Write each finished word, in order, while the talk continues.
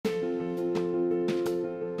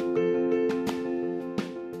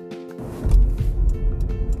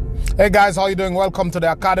Hey guys, how you doing? Welcome to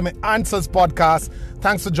the Academy Answers podcast.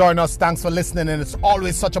 Thanks for joining us. Thanks for listening. And it's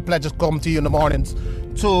always such a pleasure to come to you in the mornings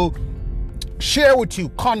to share with you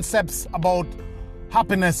concepts about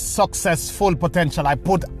happiness, success, full potential. I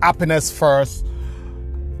put happiness first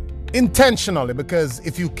intentionally because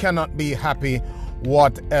if you cannot be happy,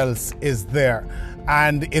 what else is there?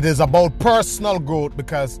 And it is about personal growth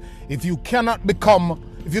because if you cannot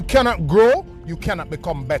grow, you cannot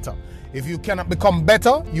become better. If you cannot become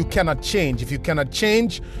better, you cannot change. If you cannot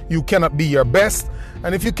change, you cannot be your best.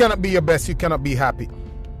 And if you cannot be your best, you cannot be happy.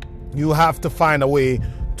 You have to find a way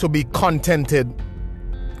to be contented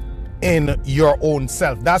in your own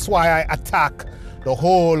self. That's why I attack the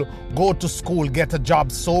whole go to school, get a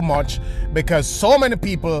job so much, because so many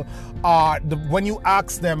people when you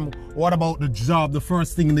ask them, what about the job? The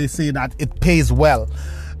first thing they say that it pays well.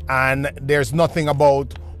 And there's nothing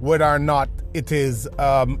about whether or not it is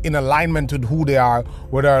in alignment with who they are,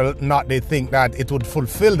 whether or not they think that it would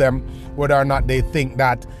fulfill them, whether or not they think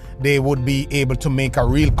that they would be able to make a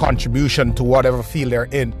real contribution to whatever field they're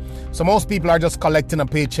in. So most people are just collecting a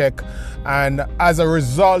paycheck, and as a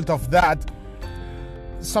result of that,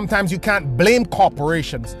 sometimes you can't blame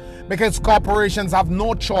corporations because corporations have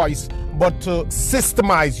no choice but to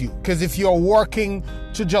systemize you. Because if you're working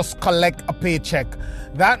to just collect a paycheck,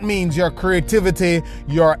 that means your creativity,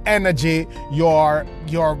 your energy, your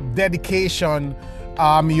dedication,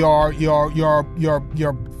 your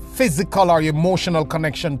physical or emotional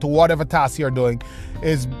connection to whatever task you're doing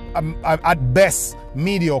is at best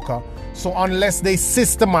mediocre. So unless they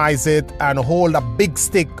systemize it and hold a big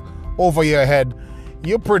stick over your head,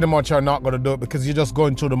 you pretty much are not going to do it because you're just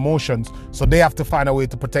going through the motions. So they have to find a way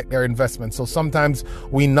to protect their investment. So sometimes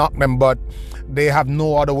we knock them, but they have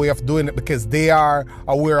no other way of doing it because they are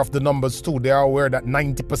aware of the numbers too. They are aware that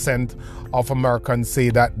 90% of Americans say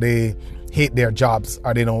that they hate their jobs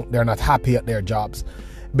or they're not happy at their jobs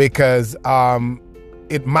because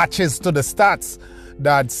it matches to the stats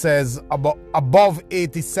that says above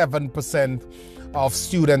 87% of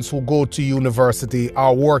students who go to university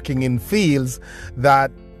are working in fields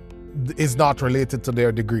that is not related to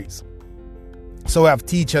their degrees. So we have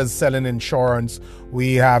teachers selling insurance,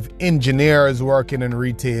 we have engineers working in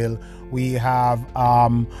retail, we have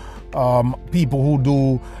people who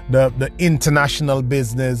do the international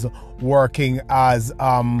business working as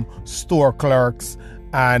store clerks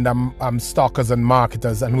and stockers and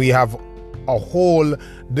marketers, and we have a whole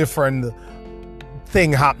different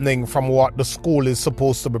thing happening from what the school is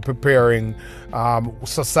supposed to be preparing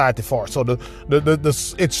society for. So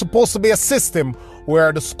it's supposed to be a system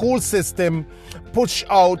where the school system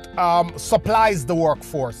supplies the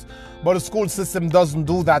workforce, but the school system doesn't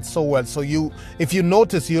do that so well. So if you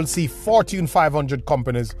notice, you'll see Fortune 500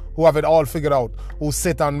 companies who have it all figured out, who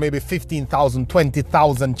sit on maybe 15,000,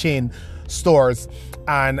 20,000 chain stores,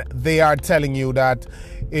 and they are telling you that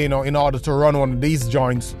in order to run one of these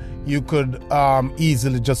joints, you could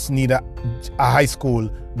easily just need a high school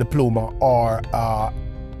diploma or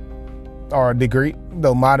a degree.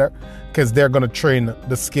 Don't matter, because they're going to train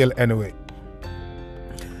the skill anyway.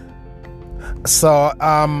 So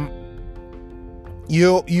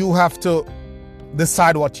you have to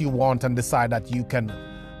decide what you want and decide that you can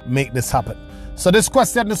make this happen. So this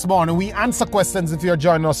question this morning, we answer questions if you're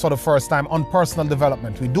joining us for the first time on personal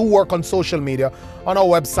development. We do work on social media, on our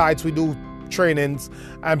websites, we do trainings,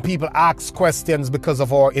 and people ask questions because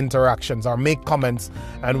of our interactions or make comments,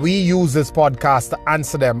 and we use this podcast to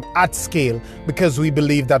answer them at scale because we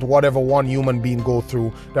believe that whatever one human being go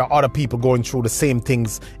through, there are other people going through the same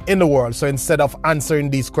things in the world. So instead of answering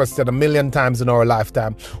these questions a million times in our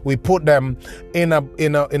lifetime, we put them in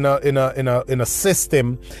a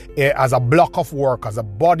system as a block of work, as a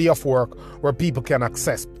body of work where people can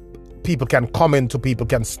access. People can come into, people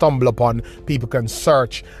can stumble upon, people can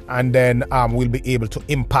search, and then we'll be able to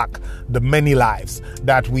impact the many lives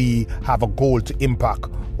that we have a goal to impact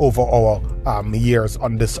over our years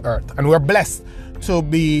on this earth. And we're blessed to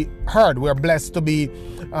be heard. We're blessed to be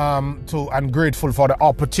and grateful for the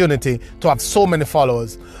opportunity to have so many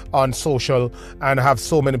followers on social and have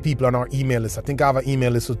so many people on our email list. I think I have an email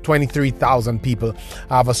list with 23,000 people.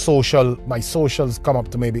 I have my socials come up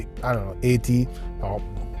to maybe,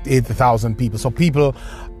 80,000 people. So people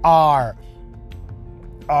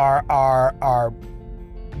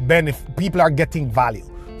people are getting value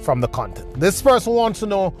from the content. This person wants to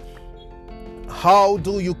know, how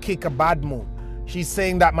do you kick a bad mood? She's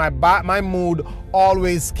saying that my mood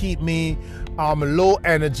always keep me low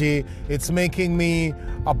energy. It's making me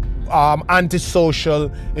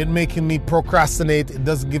antisocial. It's making me procrastinate. It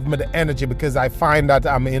doesn't give me the energy because I find that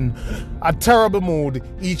I'm in a terrible mood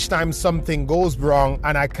each time something goes wrong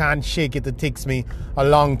and I can't shake it. It takes me a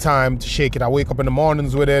long time to shake it. I wake up in the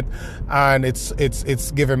mornings with it and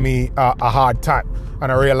it's giving me a hard time.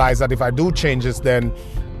 And I realize that if I do change this, then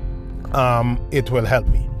it will help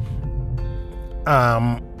me.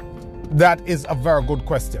 That is a very good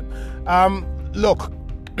question. Look,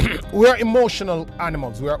 we're emotional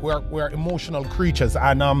animals. We're emotional creatures,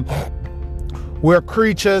 and we're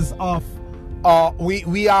creatures of.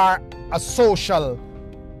 We are a social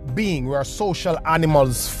being. We are social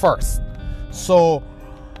animals first. So,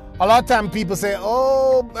 a lot of times people say,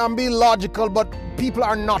 "Oh, I'm being logical," but people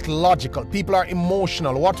are not logical. People are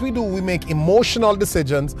emotional. What we do, we make emotional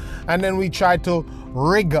decisions, and then we try to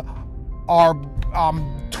rig or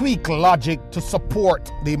tweak logic to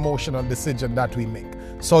support the emotional decision that we make.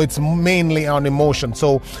 So it's mainly on emotion.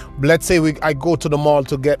 So let's say I go to the mall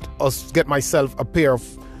to get myself a pair of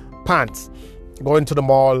pants. Go into the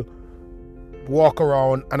mall, walk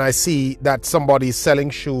around, and I see that somebody's selling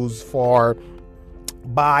shoes for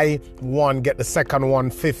buy one, get the second one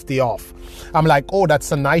 50 off. I'm like, oh,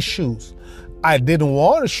 that's a nice shoes. I didn't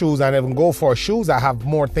want shoes. I didn't go for shoes. I have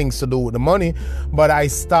more things to do with the money. But I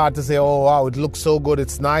start to say, oh, wow, it looks so good.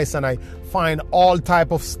 It's nice. And I find all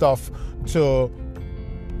type of stuff to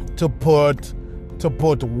put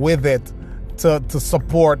with it to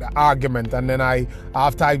support the argument. And then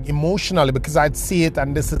after I emotionally, because I'd see it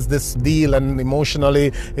and this is this deal and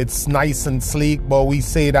emotionally it's nice and sleek, but we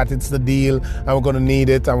say that it's the deal and we're going to need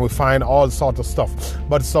it and we find all sorts of stuff.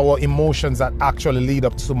 But it's our emotions that actually lead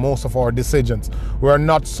up to most of our decisions. We're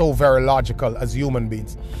not so very logical as human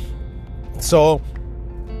beings. So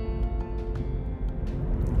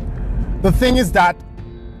the thing is that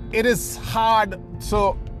it is hard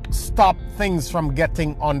to stop things from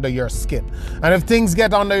getting under your skin. And if things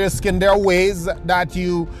get under your skin, there are ways that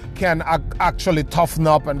you can actually toughen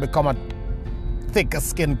up and become a thicker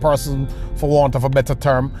skinned person, for want of a better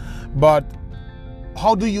term. But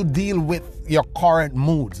how do you deal with your current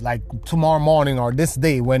moods, like tomorrow morning or this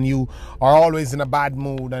day, when you are always in a bad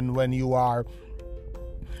mood and when you are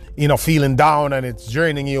feeling down and it's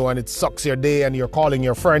draining you and it sucks your day, and you're calling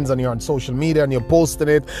your friends and you're on social media and you're posting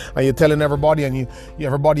it and you're telling everybody, and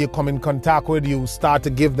everybody you come in contact with, you start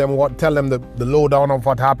to tell them the lowdown of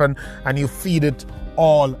what happened, and you feed it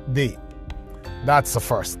all day. That's the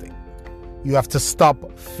first thing. You have to stop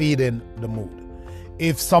feeding the mood.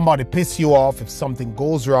 If somebody pisses you off, if something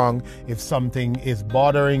goes wrong, if something is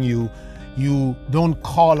bothering you, you don't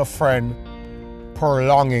call a friend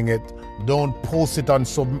prolonging it. Don't post it on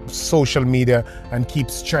social media and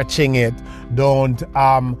keep stretching it. Don't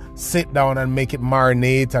sit down and make it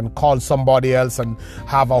marinate and call somebody else and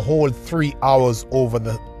have a whole 3 hours over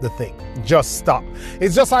the thing. Just stop.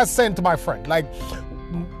 It's just I was saying to my friend, like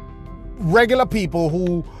regular people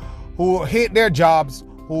who hate their jobs,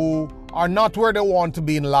 who are not where they want to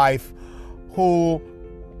be in life, who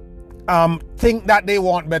think that they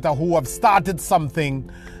want better, who have started something,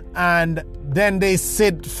 and then they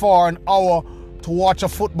sit for an hour to watch a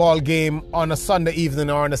football game on a Sunday evening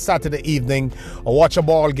or on a Saturday evening, or watch a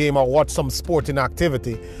ball game or watch some sporting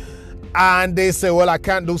activity. And they say, well, I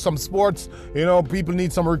can't do some sports. People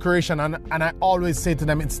need some recreation. And I always say to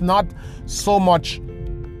them, it's not so much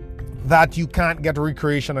that you can't get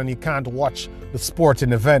recreation and you can't watch the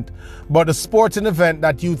sporting event, but the sporting event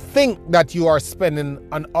that you think that you are spending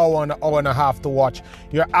an hour and a half to watch,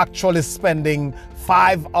 you're actually spending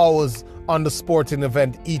 5 hours on the sporting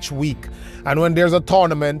event each week. And when there's a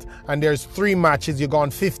tournament and there's 3 matches, you're gone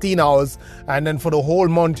 15 hours, and then for the whole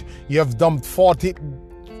month you have dumped 40,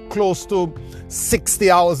 close to 60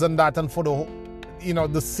 hours on that, and for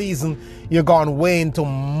the season you're gone way into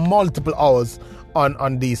multiple hours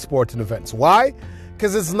on these sporting events. Why?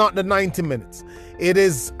 Because it's not the 90 minutes. It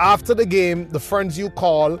is after the game, the friends you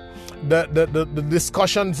call, the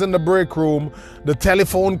discussions in the break room, the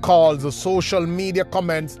telephone calls, the social media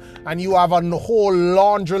comments, and you have a whole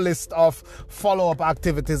laundry list of follow-up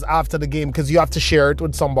activities after the game, because you have to share it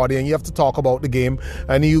with somebody and you have to talk about the game,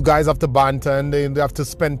 and you guys have to banter, and then you have to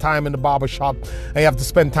spend time in the barber shop, and you have to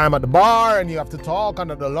spend time at the bar, and you have to talk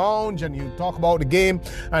under the lounge, and you talk about the game,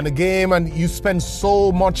 and you spend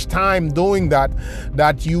so much time doing that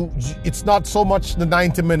it's not so much the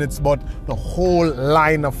 90 minutes, but the whole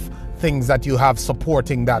line of things that you have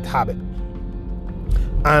supporting that habit.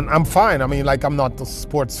 And I'm fine. I mean, like, I'm not a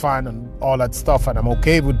sports fan and all that stuff, and I'm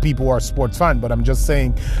okay with people who are sports fan, but I'm just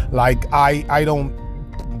saying, like, I don't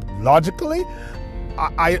logically,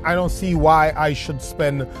 I don't see why I should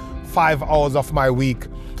spend 5 hours of my week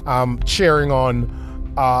cheering on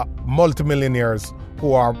multimillionaires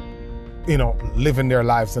who are, living their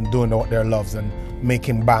lives and doing what they love and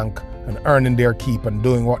making bank and earning their keep and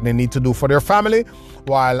doing what they need to do for their family,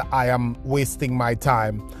 while I am wasting my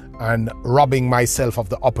time and robbing myself of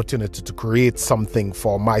the opportunity to create something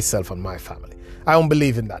for myself and my family. I don't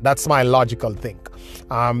believe in that. That's my logical thing.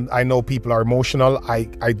 I know people are emotional. I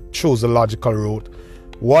chose a logical route.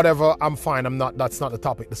 Whatever, I'm fine. That's not the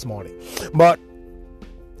topic this morning. But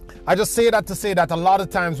I just say that to say that a lot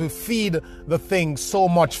of times we feed the thing so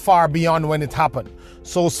much far beyond when it happened.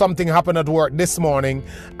 So something happened at work this morning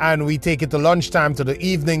and we take it to lunchtime, to the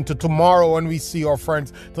evening, to tomorrow when we see our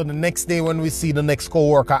friends, to the next day when we see the next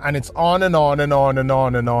coworker, and it's on and on and on and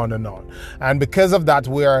on and on and on. And because of that,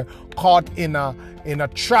 we're caught in a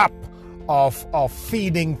trap of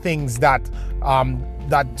feeding things that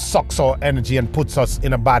sucks our energy and puts us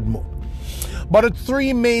in a bad mood. But the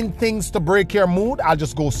 3 main things to break your mood, I'll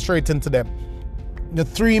just go straight into them. The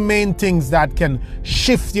 3 main things that can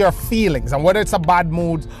shift your feelings, and whether it's a bad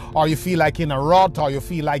mood, or you feel like you're in a rut, or you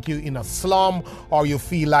feel like you're in a slum, or you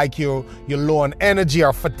feel like you're low on energy,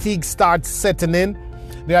 or fatigue starts setting in,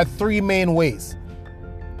 there are 3 main ways.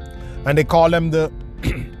 And they call them there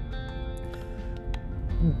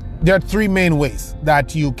are 3 main ways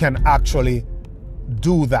that you can actually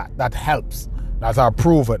do that helps, that are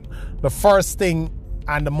proven. The first thing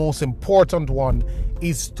and the most important one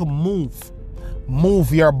is to move.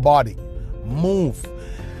 Move your body. Move.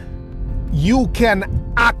 You can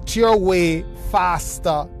act your way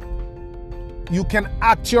faster. You can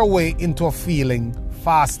act your way into a feeling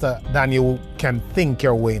faster than you can think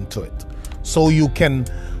your way into it. So you can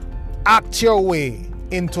act your way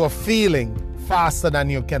into a feeling faster than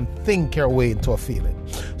you can think your way into a feeling.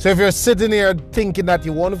 So if you're sitting here thinking that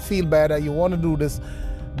you want to feel better, you want to do this,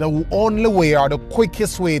 the only way or the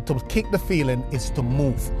quickest way to kick the feeling is to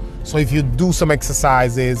move. So if you do some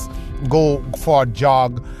exercises, go for a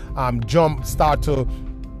jog, jump, start to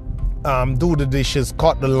do the dishes,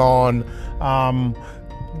 cut the lawn,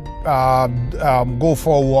 go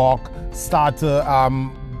for a walk, start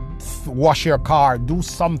to wash your car, do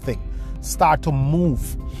something, start to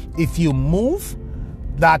move. If you move,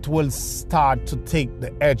 that will start to take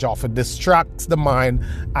the edge off. It distracts the mind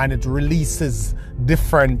and it releases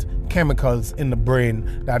different chemicals in the brain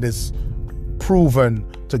that is proven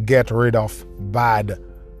to get rid of bad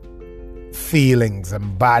feelings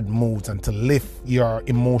and bad moods and to lift your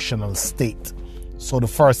emotional state. So the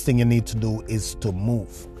first thing you need to do is to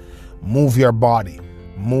move. Move your body.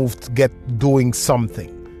 Move to get doing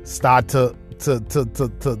something. Start to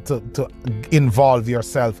involve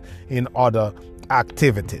yourself in other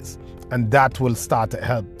activities, and that will start to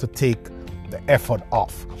help to take the effort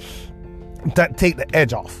off, take the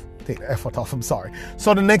edge off, take the effort off. I'm sorry.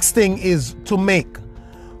 So the next thing is to make.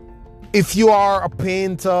 If you are a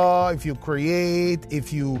painter, if you create,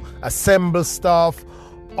 if you assemble stuff,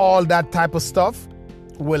 all that type of stuff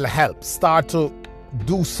will help. Start to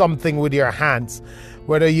do something with your hands.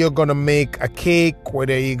 Whether you're gonna make a cake,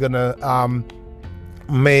 whether you're gonna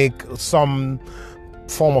make some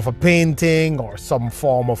form of a painting or some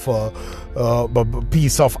form of a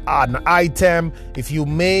piece of an item, if you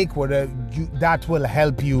make, that will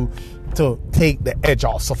help you to take the edge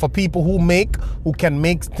off. So for people who can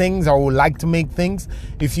make things or who like to make things,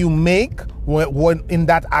 if you make, when in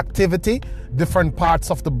that activity, different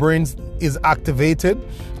parts of the brain is activated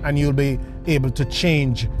and you'll be able to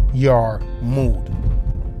change your mood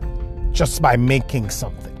just by making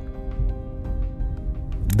something.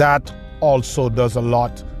 That also does a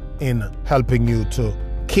lot in helping you to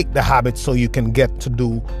kick the habit so you can get to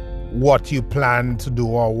do what you plan to do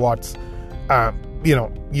or what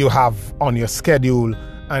you have on your schedule,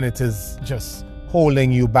 and it is just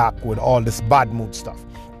holding you back with all this bad mood stuff.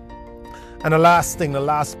 And the last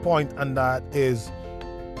point, and that is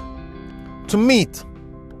to meet.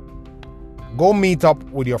 Go meet up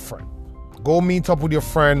with your friend.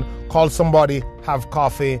 Call somebody, have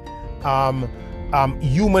coffee.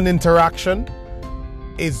 Human interaction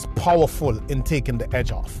is powerful in taking the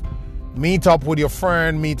edge off. Meet up with your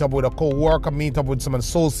friend, meet up with a co-worker, meet up with some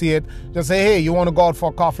associate. Just say, hey, you want to go out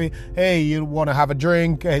for coffee? Hey, you want to have a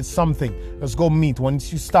drink? Hey, something. Let's go meet.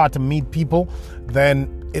 Once you start to meet people,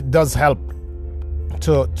 then it does help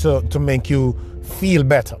to make you feel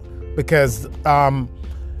better, because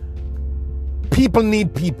people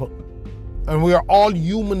need people, and we are all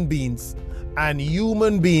human beings, and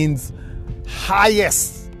human beings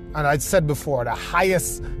highest, and I said before, the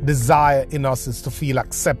highest desire in us is to feel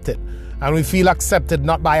accepted. And we feel accepted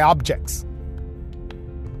not by objects.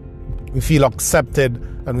 we feel accepted,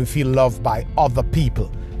 and we feel loved by other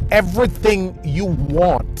people. Everything you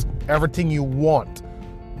want,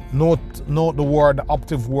 note the word, the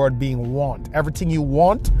operative word being want. Everything you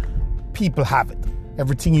want, people have it.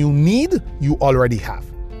 Everything you need, you already have.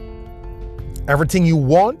 Everything you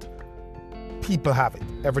want, people have it.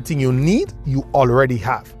 Everything you need, you already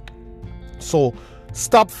have. So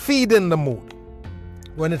stop feeding the mood.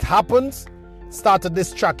 When it happens, start to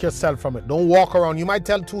distract yourself from it. Don't walk around. You might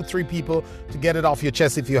tell 2-3 people to get it off your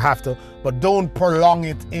chest if you have to, but don't prolong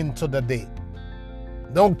it into the day.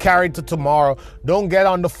 Don't carry it to tomorrow. Don't get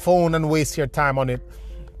on the phone and waste your time on it.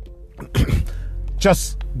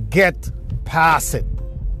 Just get past it.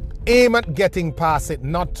 Aim at getting past it,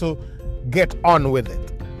 not to get on with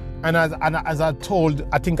it. And as I told,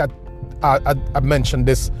 I think I mentioned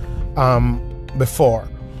this before,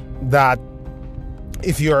 that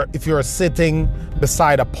if you're sitting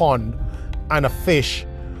beside a pond and a fish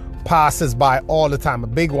passes by all the time, a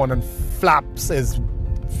big one, and flaps his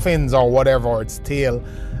fins or whatever, or its tail,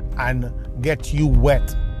 and get you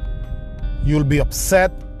wet, you'll be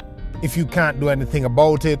upset if you can't do anything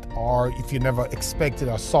about it, or if you never expected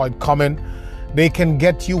or saw it coming. They can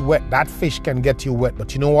get you wet. That fish can get you wet,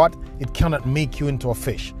 but you know what? It cannot make you into a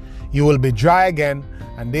fish. You will be dry again,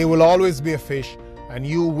 and they will always be a fish, and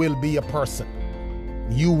you will be a person.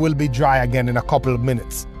 You will be dry again in a couple of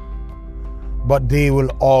minutes, but they will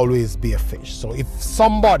always be a fish. So if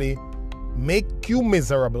somebody make you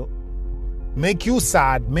miserable, make you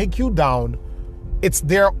sad, make you down, it's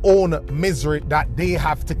their own misery that they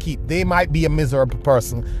have to keep. They might be a miserable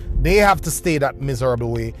person. They have to stay that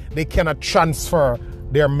miserable way. They cannot transfer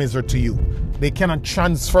their misery to you. They cannot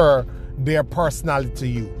transfer their personality to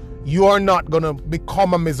you. You are not going to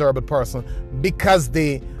become a miserable person because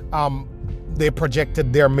they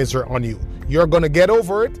projected their misery on you. You're going to get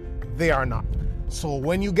over it. They are not. So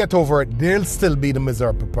when you get over it, they'll still be the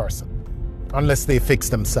miserable person unless they fix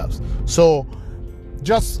themselves. So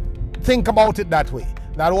just think about it that way,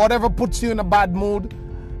 that whatever puts you in a bad mood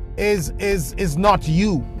is not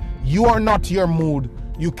you. You are not your mood.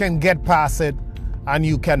 You can get past it, and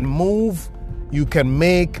you can move, you can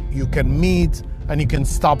make, you can meet, and you can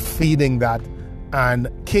stop feeding that and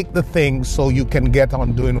kick the thing so you can get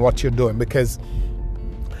on doing what you're doing. Because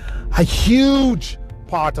a huge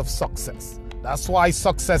part of success, that's why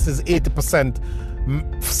success is 80%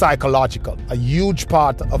 psychological. A huge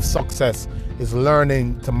part of success is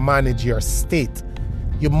learning to manage your state.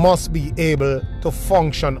 You must be able to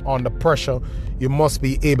function under pressure. You must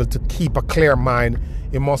be able to keep a clear mind.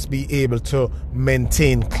 You must be able to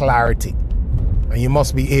maintain clarity. And you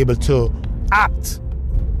must be able to act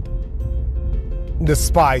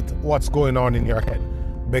despite what's going on in your head.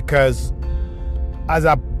 Because as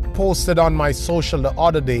I posted on my social the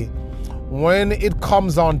other day, when it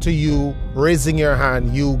comes on to you raising your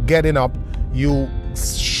hand, you getting up, you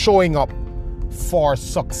showing up for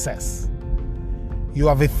success, you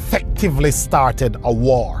have effectively started a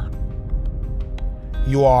war.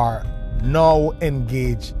 You are now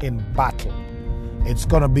engaged in battle. It's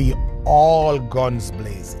going to be all guns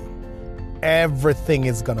blazing. Everything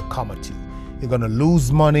is going to come at you. You're going to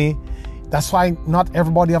lose money. That's why not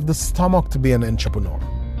everybody have the stomach to be an entrepreneur.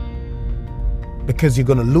 Because you're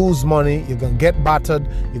going to lose money, you're going to get battered,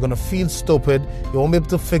 you're going to feel stupid, you won't be able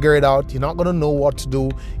to figure it out, you're not going to know what to do,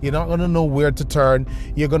 you're not going to know where to turn,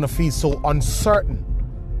 you're going to feel so uncertain.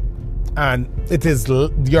 And it is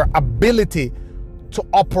your ability to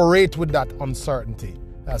operate with that uncertainty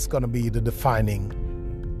that's going to be the defining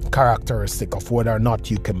characteristic of whether or not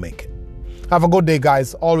you can make it. Have a good day,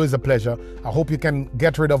 guys. Always a pleasure. I hope you can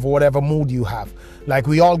get rid of whatever mood you have. Like,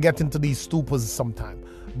 we all get into these stupors sometimes.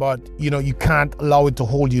 But, you can't allow it to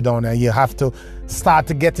hold you down, and you have to start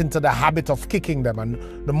to get into the habit of kicking them.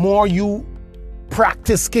 And the more you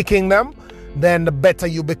practice kicking them, then the better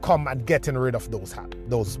you become at getting rid of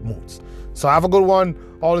those moods. So have a good one.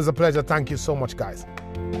 Always a pleasure. Thank you so much, guys.